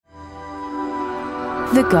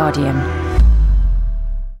The Guardian.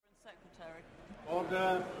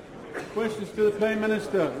 Order. Questions to the Prime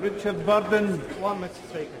Minister. Richard Burden. One, Mr.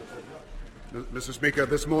 Speaker. Mr. Speaker,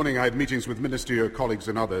 this morning I had meetings with ministerial colleagues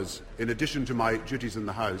and others. In addition to my duties in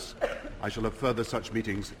the House, I shall have further such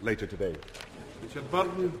meetings later today. Richard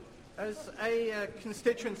Burden. As a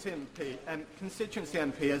constituency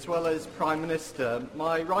MP, as well as Prime Minister,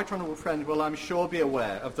 my right honourable friend will, I'm sure, be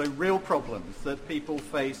aware of the real problems that people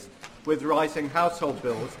face with rising household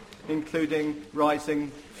bills, including rising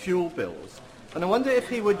fuel bills. And I wonder if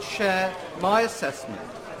he would share my assessment.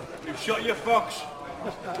 You've shot your fox.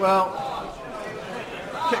 Well,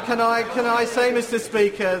 can I say, Mr.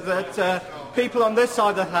 Speaker, that people on this side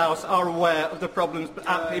of the House are aware of the problems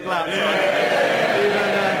at people outside. Even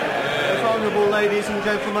honourable ladies and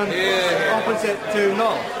gentlemen opposite do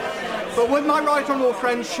not. But would my right honourable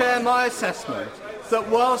friend share my assessment that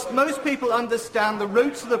whilst most people understand the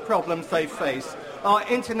roots of the problems they face are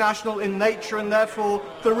international in nature and therefore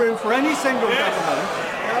the room for any single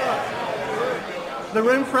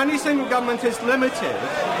government is limited?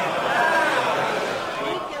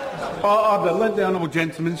 Order. Let the honourable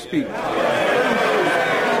gentleman speak.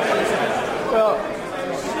 Well,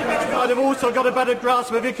 I'd have also got a better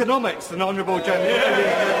grasp of economics than honourable gentlemen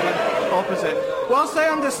opposite. Whilst they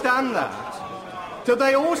understand that, do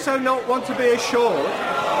they also not want to be assured?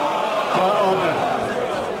 Order.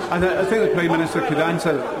 And I think the Prime Minister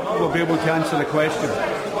will be able to answer the question.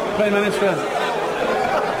 Prime Minister.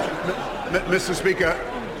 Mr. Speaker,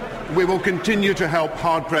 we will continue to help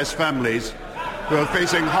hard-pressed families who are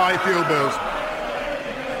facing high fuel bills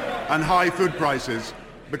and high food prices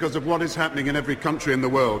because of what is happening in every country in the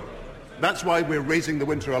world. That's why we're raising the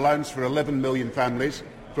winter allowance for 11 million families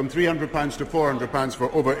from £300 to £400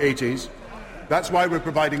 for over 80s. That's why we're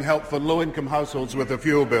providing help for low-income households with their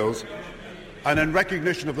fuel bills. And in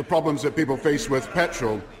recognition of the problems that people face with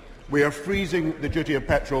petrol, we are freezing the duty of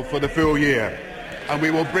petrol for the full year. And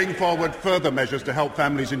we will bring forward further measures to help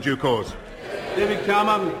families in due course. David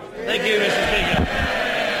Cameron. Thank you, Mr. Speaker.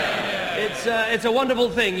 It's a wonderful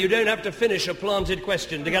thing. You don't have to finish a planted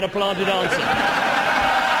question to get a planted answer.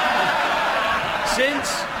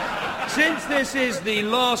 Since this is the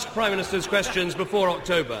last Prime Minister's questions before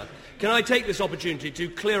October, can I take this opportunity to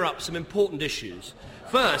clear up some important issues?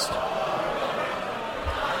 First,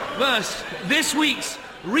 this week's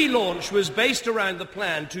relaunch was based around the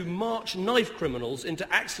plan to march knife criminals into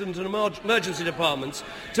accident and emergency departments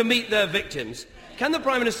to meet their victims. Can the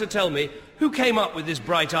Prime Minister tell me who came up with this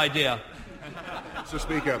bright idea? Mr.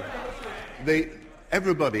 Speaker,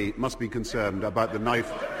 everybody must be concerned about the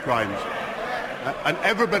knife crimes. And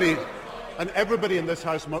everybody in this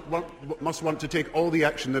House must want to take all the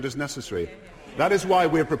action that is necessary. That is why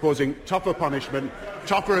we're proposing tougher punishment,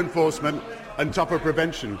 tougher enforcement and tougher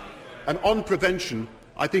prevention. And on prevention,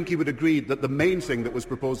 I think he would agree that the main thing that was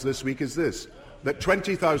proposed this week is this, that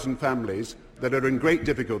 20,000 families that are in great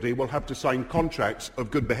difficulty will have to sign contracts of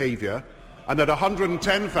good behaviour, and that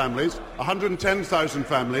 110,000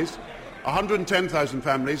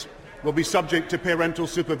 families will be subject to parental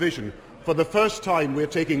supervision. For the first time, we're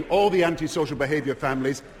taking all the antisocial behaviour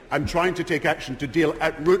families and trying to take action to deal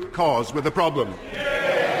at root cause with the problem.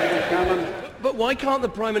 But why can't the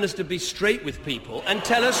Prime Minister be straight with people and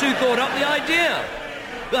tell us who thought up the idea?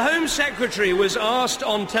 The Home Secretary was asked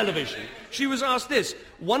on television. She was asked this.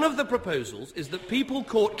 One of the proposals is that people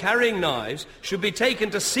caught carrying knives should be taken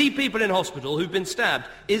to see people in hospital who've been stabbed.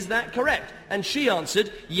 Is that correct? And she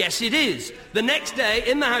answered, yes, it is. The next day,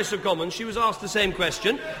 in the House of Commons, she was asked the same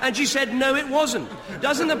question, and she said, no, it wasn't.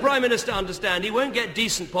 Doesn't the Prime Minister understand he won't get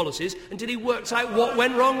decent policies until he works out what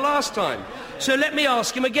went wrong last time? So let me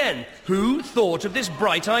ask him again. Who thought of this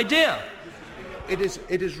bright idea? It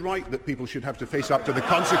is right that people should have to face up to the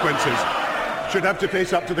consequences.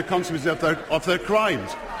 Of their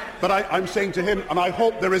crimes. But I'm saying to him, and I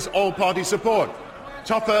hope there is all-party support,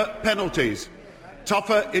 tougher penalties,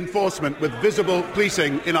 tougher enforcement with visible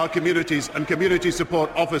policing in our communities and community support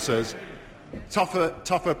officers,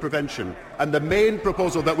 tougher prevention. And the main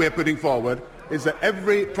proposal that we're putting forward is that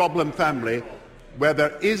every problem family where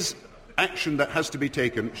there is action that has to be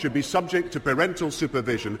taken should be subject to parental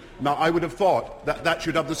supervision. Now, I would have thought that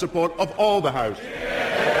should have the support of all the House.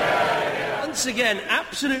 Once again,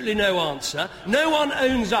 absolutely no answer. No one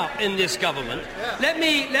owns up in this government. Let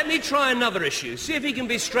me try another issue. See if he can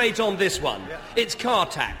be straight on this one. It's car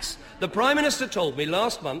tax. The Prime Minister told me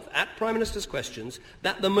last month at Prime Minister's Questions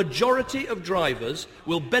that the majority of drivers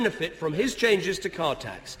will benefit from his changes to car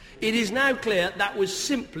tax. It is now clear that was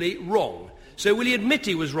simply wrong. So will he admit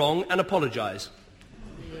he was wrong and apologise?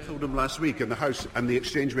 told him last week in the House and the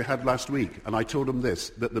exchange we had last week, and I told him this,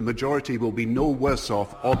 that the majority will be no worse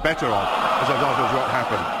off or better off as a result of what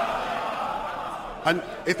happened. And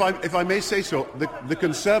if I may say so, the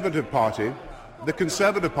Conservative Party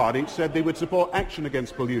said they would support action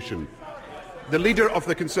against pollution. The leader of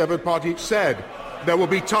the Conservative Party said there will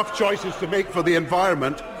be tough choices to make for the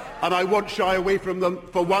environment, and I won't shy away from them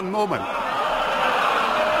for one moment.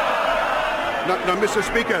 Now, Mr.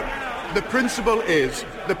 Speaker, the principle is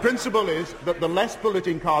that the less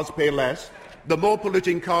polluting cars pay less, the more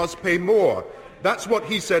polluting cars pay more. That's what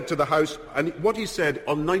he said to the House, and what he said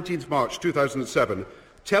on 19th March 2007,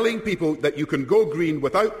 telling people that you can go green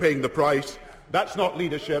without paying the price. That's not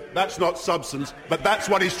leadership, that's not substance, but that's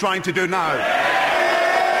what he's trying to do now.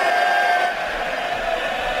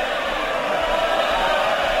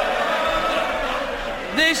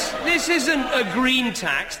 This isn't a green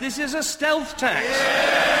tax, this is a stealth tax.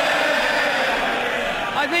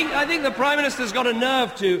 I think the Prime Minister's got a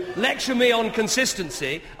nerve to lecture me on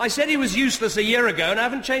consistency. I said he was useless a year ago and I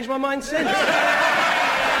haven't changed my mind since.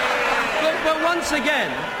 But once again,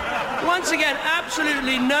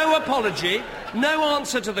 absolutely no apology, no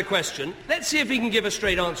answer to the question. Let's see if he can give a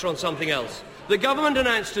straight answer on something else. The government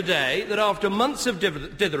announced today that after months of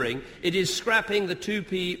dithering, it is scrapping the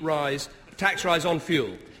 2p tax rise on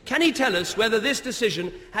fuel. Can he tell us whether this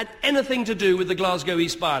decision had anything to do with the Glasgow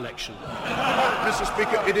East by-election? Mr.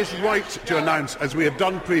 Speaker, it is right to announce, as we have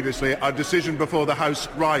done previously, our decision before the House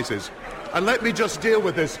rises. And let me just deal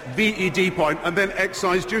with this VED point and then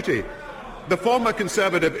excise duty. The former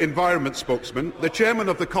Conservative environment spokesman, the chairman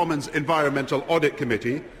of the Commons Environmental Audit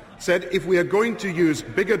Committee, said if we are going to use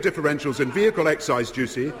bigger differentials in vehicle excise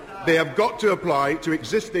duty, they have got to apply to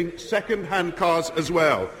existing second-hand cars as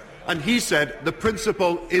well. And he said the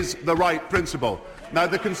principle is the right principle. Now,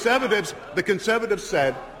 the Conservatives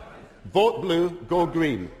said, vote blue, go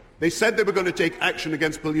green. They said they were going to take action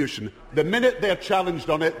against pollution. The minute they're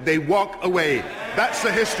challenged on it, they walk away. That's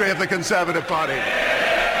the history of the Conservative Party.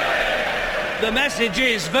 The message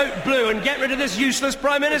is vote blue and get rid of this useless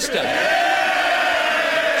Prime Minister.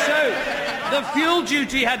 So, the fuel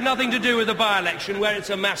duty had nothing to do with the by-election, where it's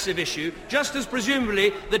a massive issue, just as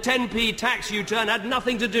presumably the 10p tax U-turn had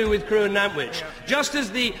nothing to do with Crewe and Nantwich, just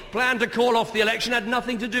as the plan to call off the election had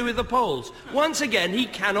nothing to do with the polls. Once again, he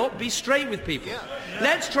cannot be straight with people.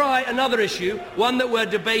 Let's try another issue, one that we're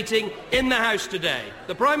debating in the House today.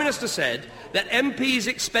 The Prime Minister said that MPs'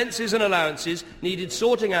 expenses and allowances needed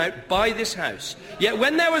sorting out by this House. Yet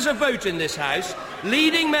when there was a vote in this House,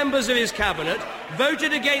 leading members of his Cabinet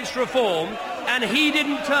voted against reform and he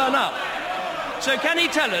didn't turn up. So can he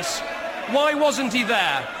tell us why wasn't he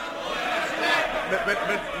there?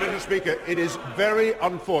 Mr. Speaker, it is very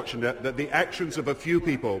unfortunate that the actions of a few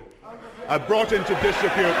people have brought into disrepute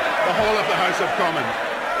the whole of the House of Commons.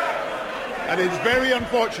 And it's very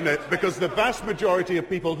unfortunate because the vast majority of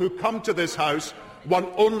people who come to this House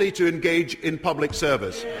want only to engage in public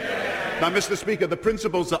service. Now, Mr. Speaker, the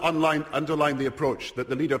principles that underline the approach that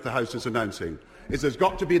the Leader of the House is announcing is there's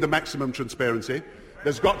got to be the maximum transparency,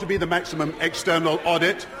 there's got to be the maximum external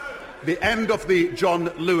audit, the end of the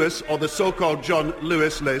John Lewis or the so-called John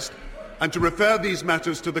Lewis list, and to refer these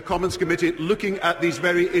matters to the Commons Committee looking at these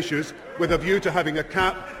very issues with a view to having a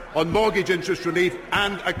cap on mortgage interest relief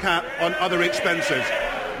and a cap on other expenses.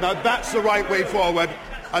 Now, that's the right way forward,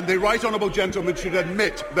 and the right honourable gentleman should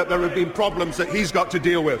admit that there have been problems that he's got to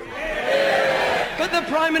deal with. But the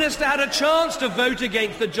Prime Minister had a chance to vote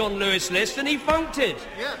against the John Lewis list and he funked it.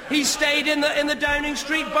 He stayed in the Downing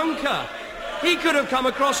Street bunker. He could have come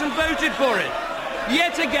across and voted for it.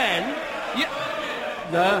 Yet again...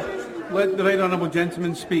 Let the right honourable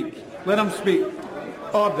gentleman speak. Let him speak.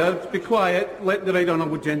 Order, be quiet, let the right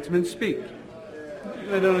honourable gentleman speak.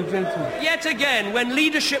 Right honourable gentleman. Yet again, when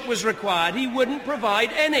leadership was required, he wouldn't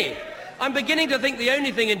provide any. I'm beginning to think the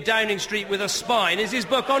only thing in Downing Street with a spine is his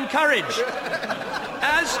book on courage.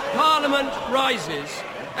 As Parliament rises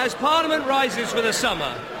for the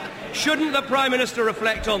summer, shouldn't the Prime Minister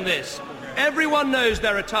reflect on this? Everyone knows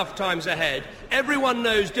there are tough times ahead. Everyone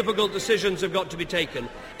knows difficult decisions have got to be taken.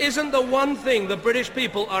 Isn't the one thing the British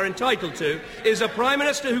people are entitled to is a Prime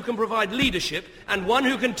Minister who can provide leadership and one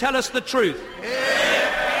who can tell us the truth?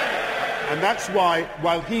 And that's why,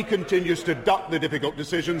 while he continues to duck the difficult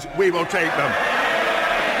decisions, we will take them.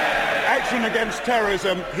 Action against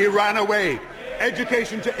terrorism, he ran away.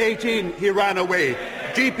 Education to 18, he ran away.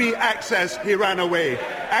 GP access, he ran away.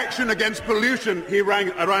 Action against pollution, he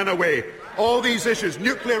ran away. All these issues,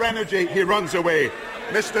 nuclear energy, he runs away.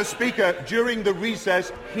 Mr. Speaker, during the recess,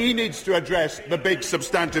 he needs to address the big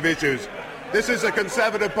substantive issues. This is a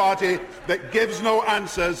Conservative Party that gives no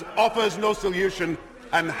answers, offers no solution,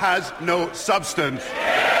 and has no substance.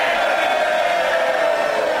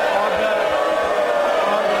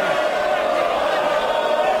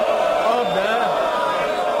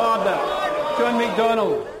 John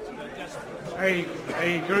McDonnell.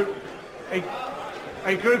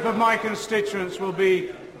 A group of my constituents will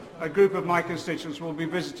be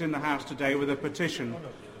visiting the House today with a petition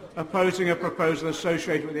opposing a proposal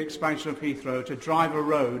associated with the expansion of Heathrow to drive a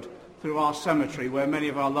road through our cemetery where many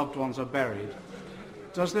of our loved ones are buried.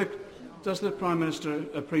 Does the Prime Minister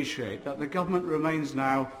appreciate that the government remains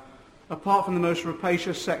now, apart from the most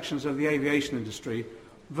rapacious sections of the aviation industry,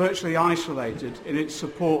 virtually isolated in its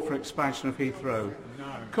support for expansion of Heathrow?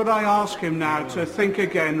 Could I ask him now to think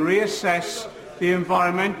again, reassess the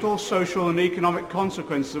environmental, social and economic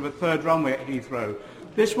consequences of a third runway at Heathrow?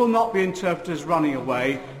 This will not be interpreted as running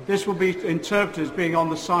away. This will be interpreted as being on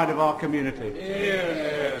the side of our community.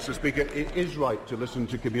 Mr. Speaker, it is right to listen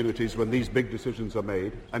to communities when these big decisions are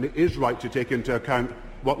made, and it is right to take into account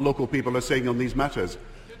what local people are saying on these matters.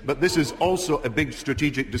 But this is also a big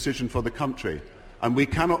strategic decision for the country, and we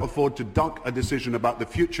cannot afford to duck a decision about the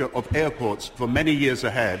future of airports for many years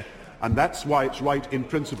ahead, and that's why it's right in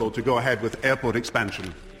principle to go ahead with airport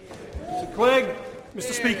expansion. Mr. Clegg.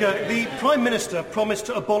 Mr. Speaker, the Prime Minister promised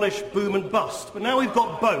to abolish boom and bust, but now we've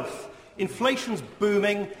got both. Inflation's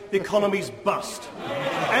booming, the economy's bust.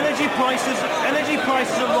 Energy prices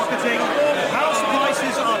are rocketing, house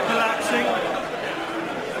prices are collapsing,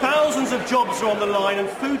 thousands of jobs are on the line, and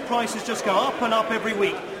food prices just go up and up every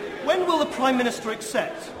week. When will the Prime Minister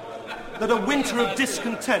accept that a winter of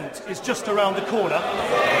discontent is just around the corner?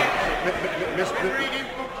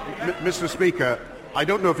 Mr. Speaker, I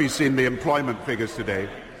don't know if he's seen the employment figures today,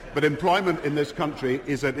 but employment in this country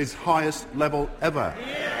is at its highest level ever.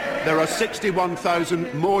 There are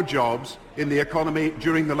 61,000 more jobs in the economy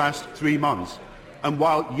during the last 3 months. And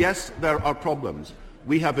while, yes, there are problems,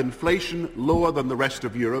 we have inflation lower than the rest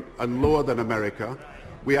of Europe and lower than America.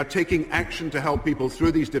 We are taking action to help people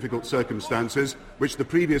through these difficult circumstances, which the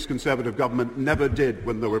previous Conservative government never did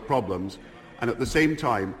when there were problems. And at the same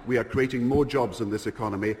time, we are creating more jobs in this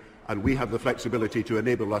economy, and we have the flexibility to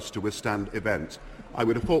enable us to withstand events. I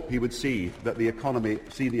would have hoped he would see the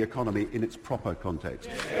economy in its proper context.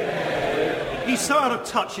 He's so out of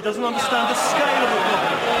touch, he doesn't understand the scale of the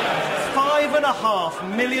problem.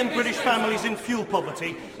 5.5 million British families in fuel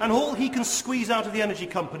poverty, and all he can squeeze out of the energy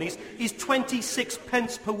companies is 26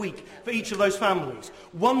 pence per week for each of those families.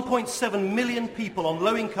 1.7 million people on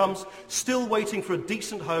low incomes still waiting for a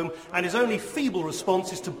decent home, and his only feeble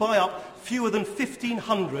response is to buy up fewer than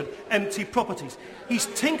 1,500 empty properties. He's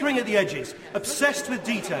tinkering at the edges, obsessed with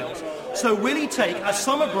details. So will he take a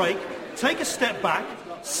summer break, take a step back,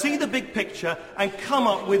 see the big picture, and come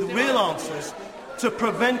up with real answers to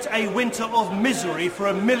prevent a winter of misery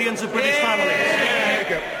for millions of British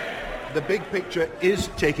families? The big picture is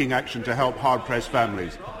taking action to help hard-pressed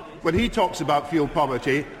families. When he talks about fuel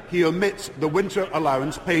poverty, he omits the winter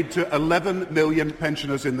allowance paid to 11 million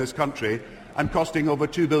pensioners in this country and costing over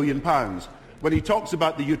 £2 billion. When he talks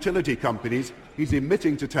about the utility companies, he's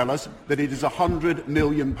omitting to tell us that it is £100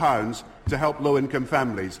 million to help low-income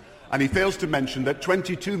families. And he fails to mention that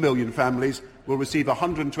 22 million families will receive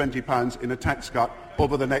 £120 in a tax cut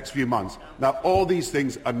over the next few months. Now, all these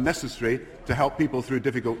things are necessary to help people through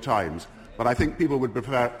difficult times, but I think people would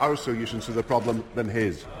prefer our solutions to the problem than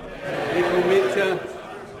his.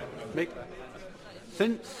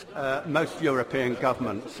 Since most European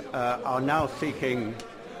governments are now seeking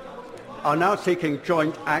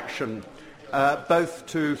joint action, both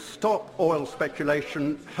to stop oil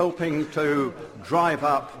speculation, helping to drive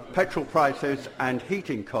up petrol prices and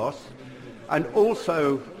heating costs, and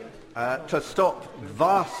also to stop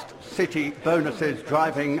vast city bonuses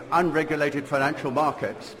driving unregulated financial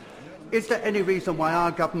markets, is there any reason why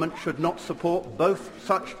our government should not support both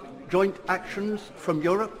such joint actions from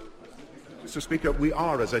Europe? Mr. Speaker, we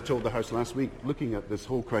are, as I told the House last week, looking at this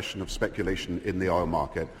whole question of speculation in the oil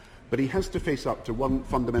market. But he has to face up to one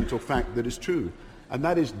fundamental fact that is true, and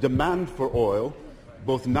that is demand for oil,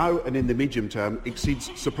 both now and in the medium term, exceeds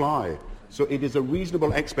supply. So it is a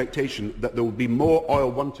reasonable expectation that there will be more oil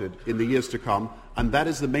wanted in the years to come, and that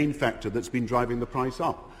is the main factor that's been driving the price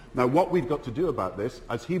up. Now, what we've got to do about this,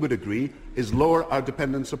 as he would agree, is lower our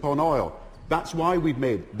dependence upon oil. That's why we've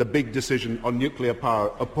made the big decision on nuclear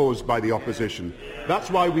power opposed by the opposition. That's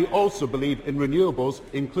why we also believe in renewables,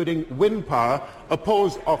 including wind power,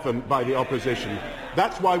 opposed often by the opposition.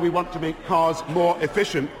 That's why we want to make cars more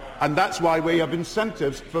efficient, and that's why we have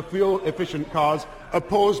incentives for fuel-efficient cars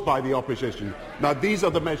opposed by the opposition. Now, these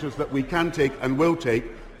are the measures that we can take and will take,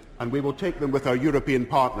 and we will take them with our European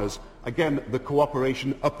partners. Again, the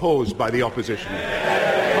cooperation opposed by the opposition.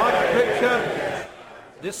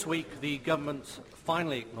 This week, the government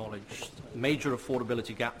finally acknowledged major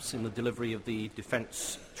affordability gaps in the delivery of the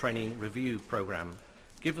Defence Training Review programme.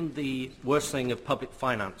 Given the worsening of public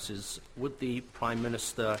finances, would the Prime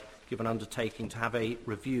Minister give an undertaking to have a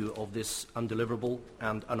review of this undeliverable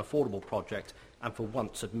and unaffordable project and for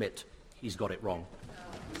once admit he's got it wrong?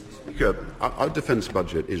 Speaker, our defence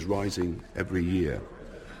budget is rising every year,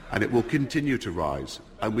 and it will continue to rise,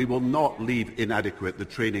 and we will not leave inadequate the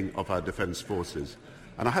training of our defence forces.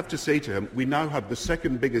 And I have to say to him, we now have the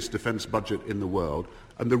second biggest defence budget in the world,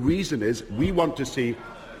 and the reason is we want to see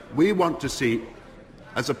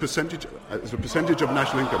as a percentage of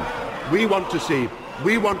national income, we want to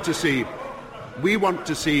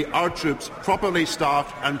see our troops properly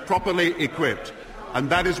staffed and properly equipped. And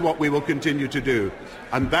that is what we will continue to do.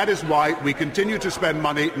 And that is why we continue to spend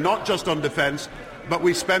money not just on defence, but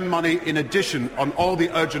we spend money in addition on all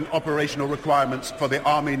the urgent operational requirements for the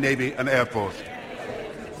Army, Navy and Air Force.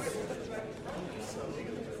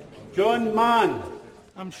 John Mann.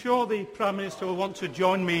 I'm sure the Prime Minister will want to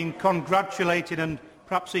join me in congratulating and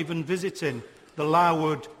perhaps even visiting the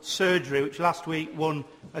Lowood surgery, which last week won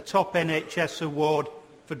a top NHS award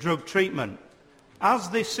for drug treatment. As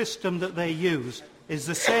this system that they use is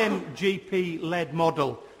the same GP-led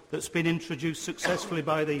model that's been introduced successfully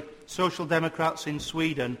by the Social Democrats in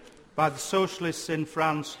Sweden, by the Socialists in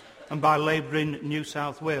France and by Labour in New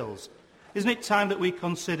South Wales. Isn't it time that we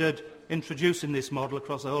considered introducing this model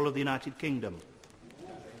across the whole of the United Kingdom?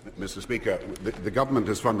 Mr. Speaker, the government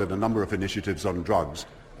has funded a number of initiatives on drugs,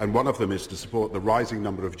 and one of them is to support the rising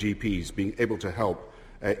number of GPs being able to help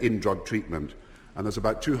in drug treatment. And there's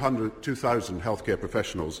about 2,000 healthcare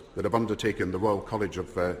professionals that have undertaken the Royal College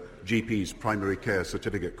of GPs Primary Care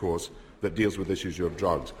Certificate course that deals with this issue of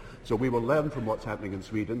drugs. So we will learn from what's happening in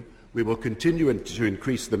Sweden. We will continue to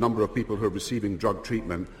increase the number of people who are receiving drug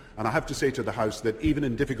treatment. And I have to say to the House that even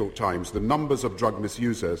in difficult times, the numbers of drug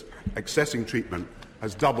misusers accessing treatment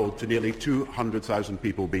has doubled to nearly 200,000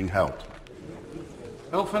 people being helped.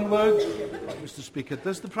 Elfyn Wood. Mr. Speaker,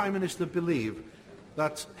 does the Prime Minister believe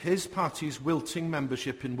that his party's wilting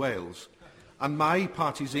membership in Wales and my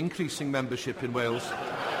party's increasing membership in Wales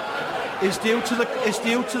is due to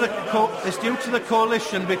the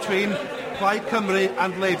coalition between Plaid Cymru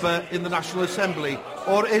and Labour in the National Assembly,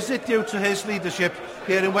 or is it due to his leadership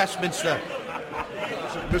here in Westminster?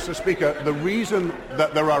 Mr. Speaker, the reason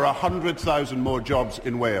that there are 100,000 more jobs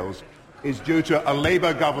in Wales is due to a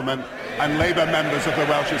Labour government and Labour members of the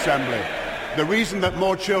Welsh Assembly. The reason that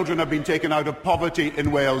more children have been taken out of poverty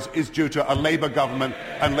in Wales is due to a Labour government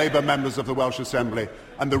and Labour members of the Welsh Assembly.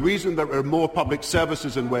 And the reason that there are more public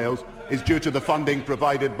services in Wales is due to the funding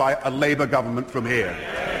provided by a Labour government from here.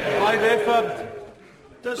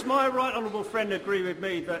 Does my right honourable friend agree with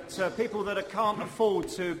me that people that can't afford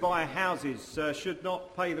to buy houses should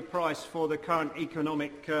not pay the price for the current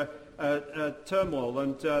economic turmoil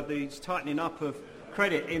and the tightening up of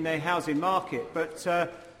credit in their housing market? But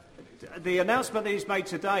the announcement that he's made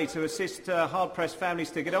today to assist hard-pressed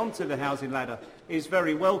families to get onto the housing ladder is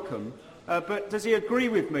very welcome. But does he agree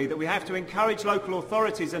with me that we have to encourage local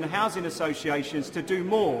authorities and housing associations to do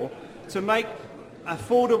more to make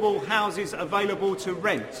affordable houses available to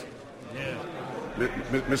rent?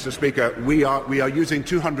 Mr. Speaker, we are using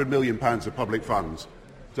 £200 million of public funds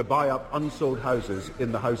to buy up unsold houses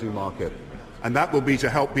in the housing market, and that will be to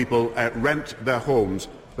help people rent their homes,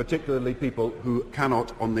 particularly people who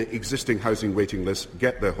cannot, on the existing housing waiting list,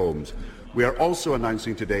 get their homes. We are also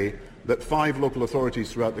announcing today that 5 local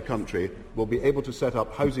authorities throughout the country will be able to set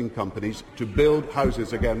up housing companies to build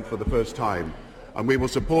houses again for the first time. And we will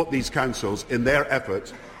support these councils in their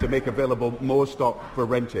efforts to make available more stock for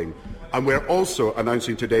renting. And we're also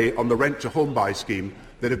announcing today on the Rent to Home Buy scheme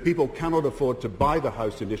that if people cannot afford to buy the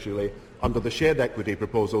house initially under the shared equity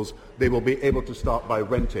proposals, they will be able to start by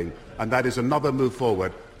renting. And that is another move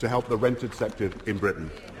forward to help the rented sector in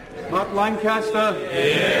Britain. Mark Lancaster.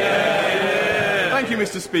 Thank you,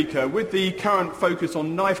 Mr. Speaker. With the current focus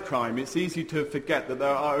on knife crime, it's easy to forget that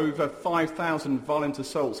there are over 5,000 violent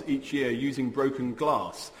assaults each year using broken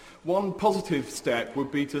glass. One positive step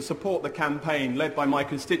would be to support the campaign led by my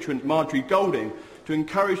constituent Marjorie Golding to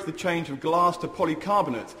encourage the change of glass to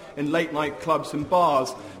polycarbonate in late-night clubs and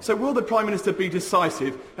bars. So will the Prime Minister be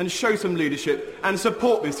decisive and show some leadership and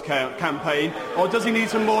support this campaign, or does he need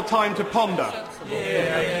some more time to ponder?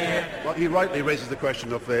 Well, he rightly raises the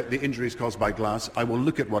question of the injuries caused by glass. I will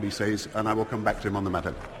look at what he says and I will come back to him on the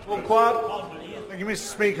matter. Thank you, Mr.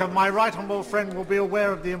 Speaker. My right honourable friend will be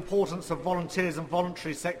aware of the importance of volunteers and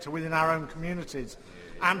voluntary sector within our own communities,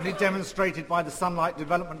 amply demonstrated by the Sunlight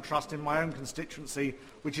Development Trust in my own constituency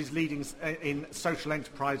which is leading in social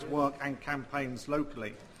enterprise work and campaigns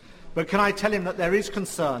locally. But can I tell him that there is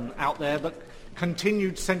concern out there that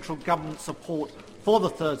continued central government support for the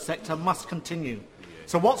third sector must continue?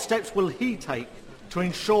 So what steps will he take to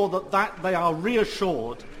ensure that they are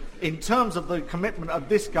reassured in terms of the commitment of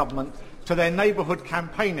this government to their neighbourhood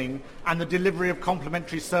campaigning and the delivery of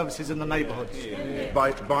complementary services in the neighbourhoods?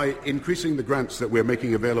 By increasing the grants that we're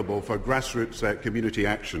making available for grassroots community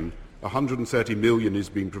action, 130 million is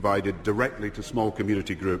being provided directly to small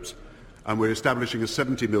community groups, and we're establishing a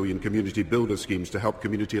 70 million community builder schemes to help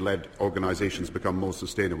community-led organisations become more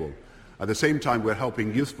sustainable. At the same time, we're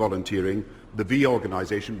helping youth volunteering, the V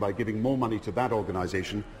organisation, by giving more money to that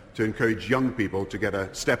organisation to encourage young people to get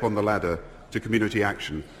a step on the ladder to community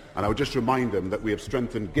action. And I would just remind them that we have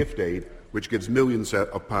strengthened gift aid, which gives millions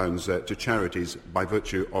of pounds to charities by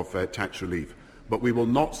virtue of tax relief. But we will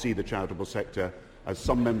not see the charitable sector, as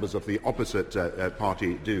some members of the opposite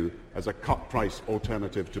party do, as a cut-price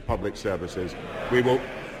alternative to public services. We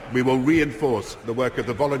will reinforce the work of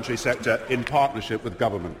the voluntary sector in partnership with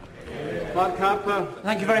government. Mark Harper.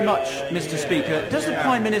 Thank you very much, Mr. Speaker. Does the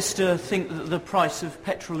Prime Minister think that the price of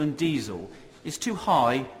petrol and diesel is too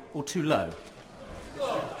high or too low?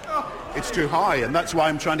 It's too high, and that's why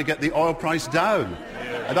I'm trying to get the oil price down.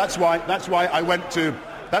 And that's why I went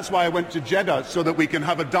to Jeddah, so that we can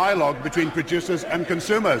have a dialogue between producers and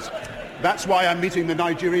consumers. That's why I'm meeting the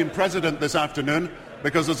Nigerian President this afternoon,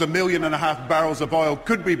 because there's 1.5 million barrels of oil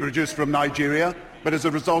could be produced from Nigeria, but as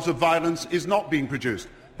a result of violence is not being produced.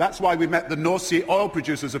 That's why we met the North Sea oil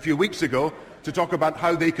producers a few weeks ago to talk about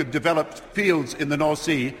how they could develop fields in the North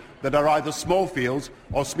Sea that are either small fields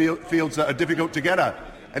or fields that are difficult to get at.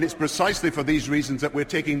 And it's precisely for these reasons that we're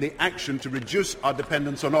taking the action to reduce our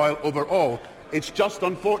dependence on oil overall. It's just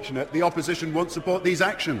unfortunate the opposition won't support these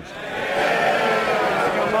actions.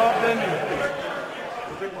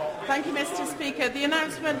 Thank you, Mr. Speaker. The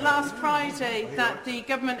announcement last Friday that the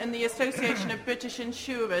Government and the Association of British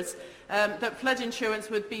Insurers that flood insurance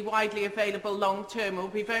would be widely available long-term will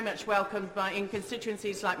be very much welcomed in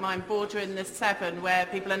constituencies like mine bordering the Severn, where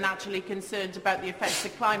people are naturally concerned about the effects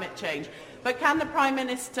of climate change. But can the Prime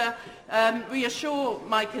Minister reassure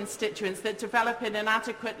my constituents that developing an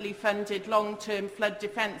adequately funded long-term flood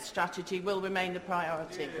defence strategy will remain the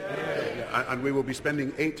priority? And we will be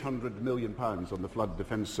spending £800 million on the flood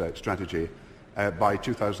defence strategy by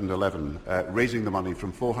 2011, raising the money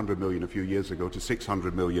from 400 million a few years ago to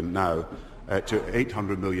 600 million now, to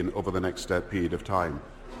 800 million over the next period of time.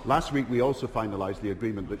 Last week we also finalised the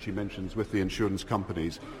agreement that she mentions with the insurance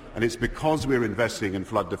companies, and it's because we're investing in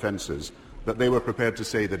flood defences that they were prepared to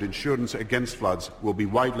say that insurance against floods will be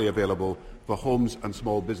widely available for homes and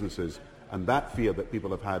small businesses, and that fear that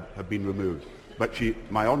people have been removed. But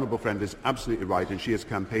my honourable friend is absolutely right, and she has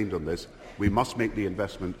campaigned on this. We must make the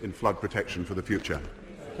investment in flood protection for the future.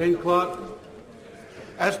 Ken Clark.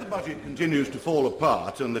 As the budget continues to fall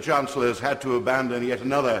apart and the Chancellor has had to abandon yet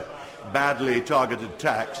another badly targeted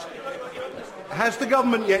tax, has the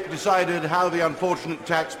government yet decided how the unfortunate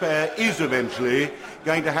taxpayer is eventually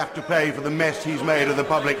going to have to pay for the mess he's made of the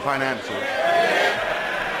public finances?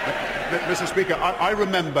 Mr. Speaker, I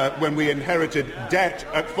remember when we inherited debt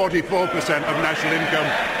at 44% of national income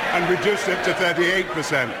and reduced it to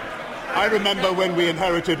 38%. I remember when we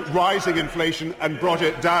inherited rising inflation and brought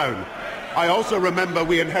it down. I also remember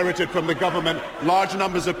we inherited from the government large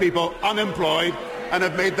numbers of people unemployed and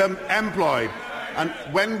have made them employed. And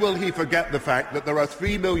when will he forget the fact that there are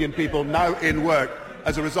 3 million people now in work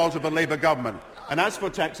as a result of a Labour government? And as for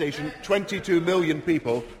taxation, 22 million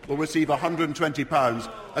people will receive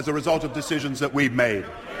 £120 as a result of decisions that we've made.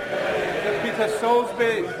 Peter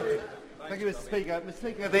Salisbury. Thank you, Mr. Speaker. Mr.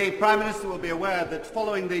 Speaker, the Prime Minister will be aware that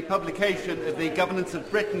following the publication of the Governance of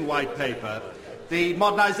Britain White Paper, the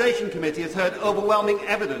Modernisation Committee has heard overwhelming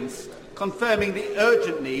evidence confirming the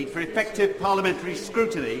urgent need for effective parliamentary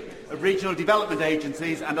scrutiny of regional development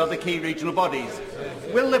agencies and other key regional bodies.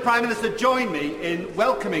 Will the Prime Minister join me in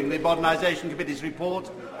welcoming the Modernisation Committee's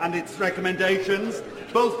report and its recommendations,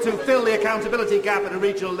 both to fill the accountability gap at a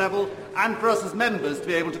regional level and for us as members to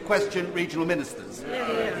be able to question regional ministers?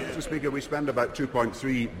 Mr. Speaker, we spend about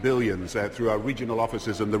 2.3 billion through our regional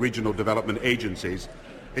offices and the regional development agencies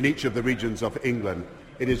in each of the regions of England.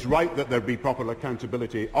 It is right that there be proper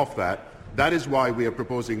accountability of that. That is why we are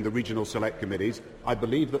proposing the regional select committees. I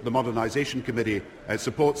believe that the Modernisation Committee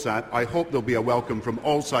supports that. I hope there will be a welcome from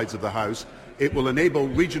all sides of the House. It will enable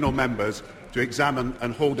regional members to examine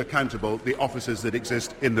and hold accountable the offices that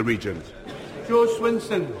exist in the regions. Joe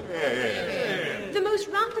Swinson. The most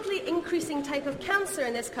rapidly increasing type of cancer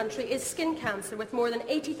in this country is skin cancer, with more than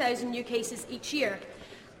 80,000 new cases each year.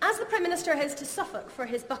 As the Prime Minister heads to Suffolk for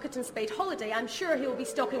his bucket and spade holiday, I'm sure he will be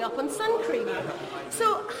stocking up on sun cream.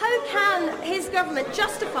 So how can his government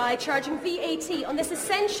justify charging VAT on this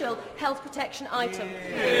essential health protection item?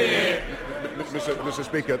 Mr.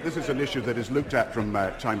 Speaker, this is an issue that is looked at from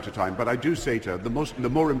time to time, but I do say to her, the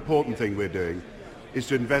more important thing we're doing is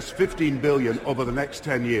to invest $15 billion over the next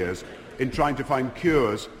 10 years in trying to find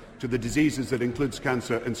cures to the diseases that includes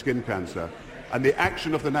cancer and skin cancer. And the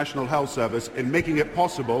action of the National Health Service in making it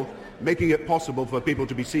possible for people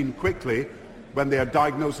to be seen quickly when they are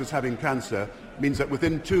diagnosed as having cancer means that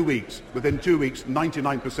within 2 weeks,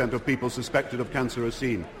 99% of people suspected of cancer are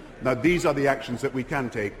seen. Now, these are the actions that we can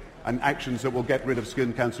take, and actions that will get rid of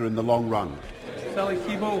skin cancer in the long run. Sally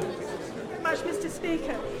Keeble. Much, Mr.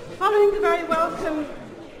 Speaker. Following the very welcome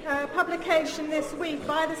publication this week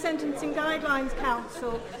by the Sentencing Guidelines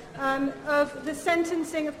Council of the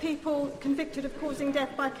sentencing of people convicted of causing death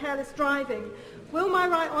by careless driving, will my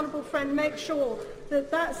right honourable friend make sure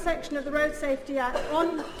that that section of the Road Safety Act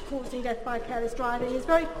on causing death by careless driving is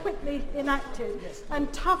very quickly enacted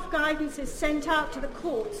and tough guidance is sent out to the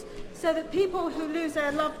courts so that people who lose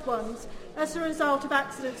their loved ones as a result of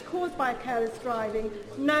accidents caused by careless driving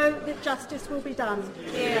know that justice will be done?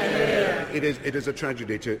 It is a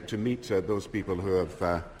tragedy to meet those people who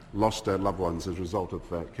have lost their loved ones as a result of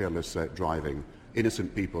careless driving,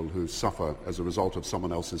 innocent people who suffer as a result of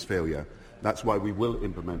someone else's failure. That's why we will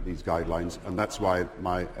implement these guidelines, and that's why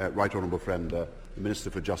my right honourable friend, the Minister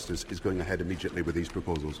for Justice, is going ahead immediately with these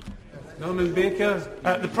proposals. Norman Baker.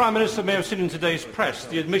 The Prime Minister may have seen in today's press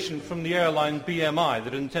the admission from the airline BMI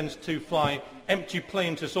that it intends to fly empty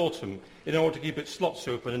planes this autumn in order to keep its slots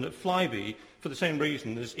open, and at Flybe, for the same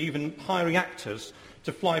reason, is even hiring actors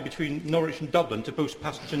to fly between Norwich and Dublin to boost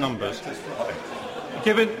passenger numbers.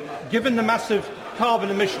 Given the massive carbon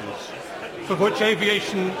emissions for which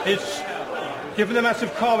aviation is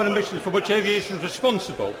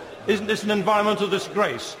responsible, isn't this an environmental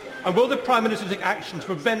disgrace? And will the Prime Minister take action to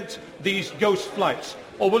prevent these ghost flights,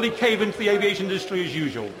 or will he cave into the aviation industry as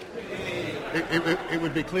usual? It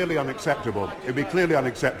would be clearly unacceptable. It would be clearly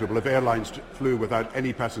unacceptable if airlines flew without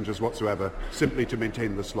any passengers whatsoever, simply to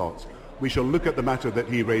maintain the slots. We shall look at the matter that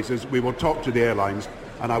he raises. We will talk to the airlines,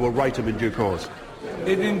 and I will write him in due course.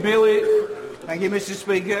 Aidan Bailey. Thank you, Mr.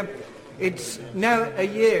 Speaker. It's now a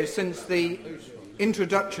year since the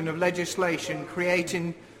introduction of legislation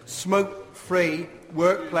creating smoke-free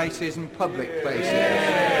workplaces and public places.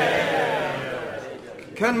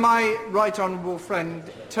 Can my right honourable friend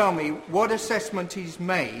tell me what assessment he's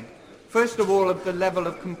made, first of all, of the level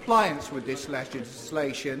of compliance with this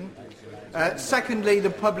legislation, secondly,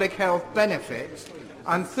 the public health benefits,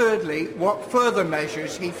 and thirdly, what further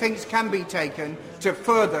measures he thinks can be taken to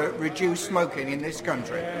further reduce smoking in this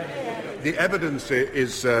country? The evidence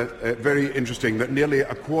is very interesting that nearly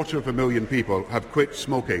 250,000 people have quit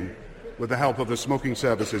smoking with the help of the smoking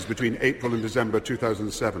services between April and December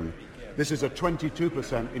 2007. This is a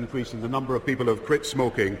 22% increase in the number of people who have quit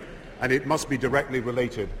smoking, and it must be directly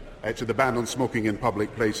related to the ban on smoking in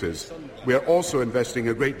public places. We are also investing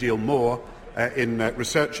a great deal more in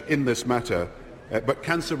research in this matter, but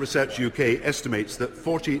Cancer Research UK estimates that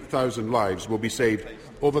 40,000 lives will be saved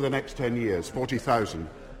over the next 10 years, 40,000,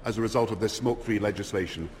 as a result of this smoke-free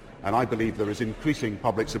legislation. And I believe there is increasing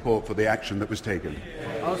public support for the action that was taken.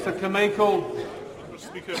 Alistair Carmichael. Mr.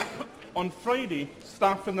 Speaker, on Friday,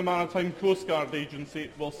 staff in the Maritime Coast Guard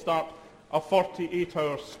Agency will start a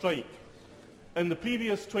 48-hour strike. In the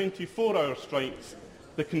previous 24-hour strikes,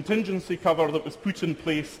 the contingency cover that was put in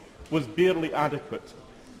place was barely adequate.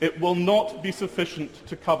 It will not be sufficient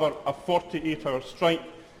to cover a 48-hour strike,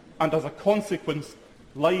 and as a consequence,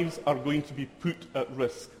 lives are going to be put at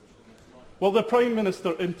risk. Will the Prime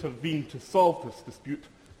Minister intervene to solve this dispute,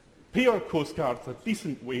 pay our Coast Guards a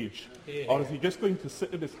decent wage, or is he just going to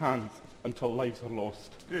sit in his hands until lives are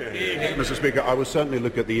lost? Mr. Speaker, I will certainly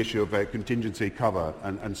look at the issue of contingency cover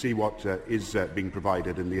and see what is being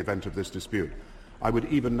provided in the event of this dispute. I would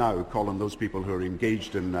even now call on those people who are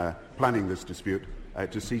engaged in planning this dispute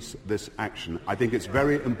to cease this action. I think it's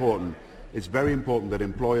very important. It's very important that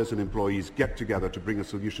employers and employees get together to bring a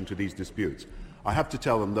solution to these disputes. I have to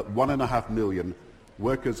tell them that 1.5 million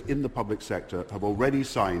workers in the public sector have already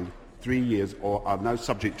signed 3 years or are now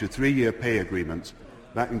subject to 3-year pay agreements.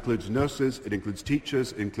 That includes nurses, it includes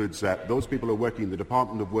teachers, it includes those people who are working in the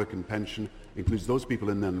Department of Work and Pension, includes those people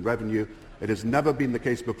in revenue. It has never been the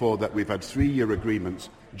case before that we've had 3-year agreements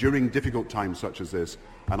during difficult times such as this,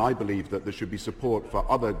 and I believe that there should be support for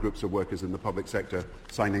other groups of workers in the public sector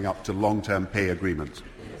signing up to long-term pay agreements.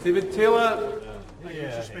 David Taylor. Thank you,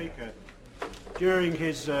 Mr. Speaker. During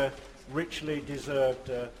his richly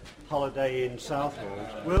deserved holiday in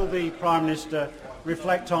Southwold, will the Prime Minister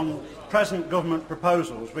reflect on present government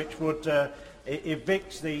proposals which would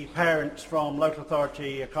evict the parents from local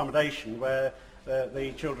authority accommodation where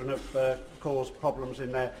the children have caused problems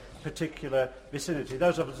in their particular vicinity?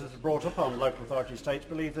 Those of us that have brought up on local authority estates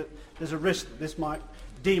believe that there's a risk that this might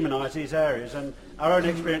demonise these areas, and our own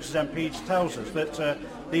experience as MPs tells us that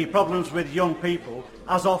the problems with young people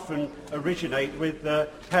as often originate with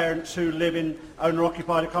parents who live in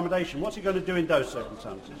owner-occupied accommodation. What's he going to do in those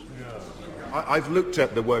circumstances? I've looked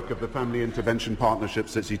at the work of the family intervention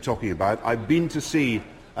partnerships that he's talking about. I've been to see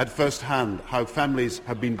at first hand how families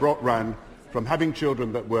have been brought round from having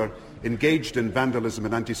children that were engaged in vandalism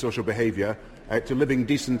and antisocial behaviour to living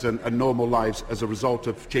decent and normal lives as a result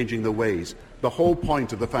of changing their ways. The whole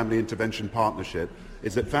point of the family intervention partnership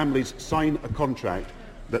is that families sign a contract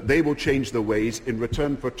that they will change their ways in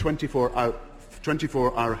return for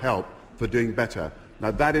 24-hour help for doing better.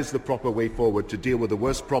 Now that is the proper way forward to deal with the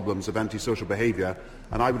worst problems of antisocial behaviour,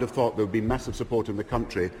 and I would have thought there would be massive support in the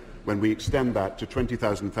country when we extend that to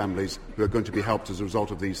 20,000 families who are going to be helped as a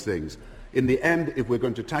result of these things. In the end, if we're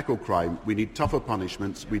going to tackle crime, we need tougher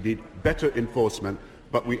punishments, we need better enforcement,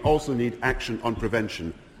 but we also need action on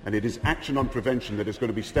prevention. And it is action on prevention that is going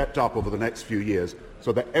to be stepped up over the next few years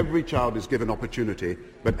so that every child is given opportunity,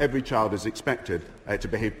 but every child is expected to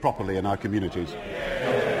behave properly in our communities.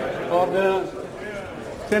 Order.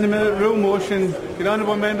 10-minute rule motion. Can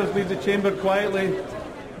honourable members leave the chamber quietly?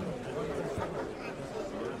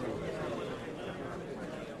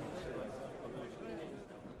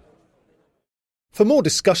 For more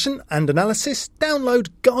discussion and analysis, download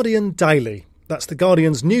Guardian Daily. That's the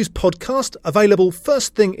Guardian's news podcast, available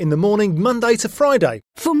first thing in the morning, Monday to Friday.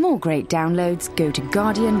 For more great downloads, go to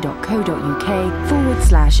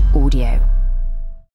guardian.co.uk/audio.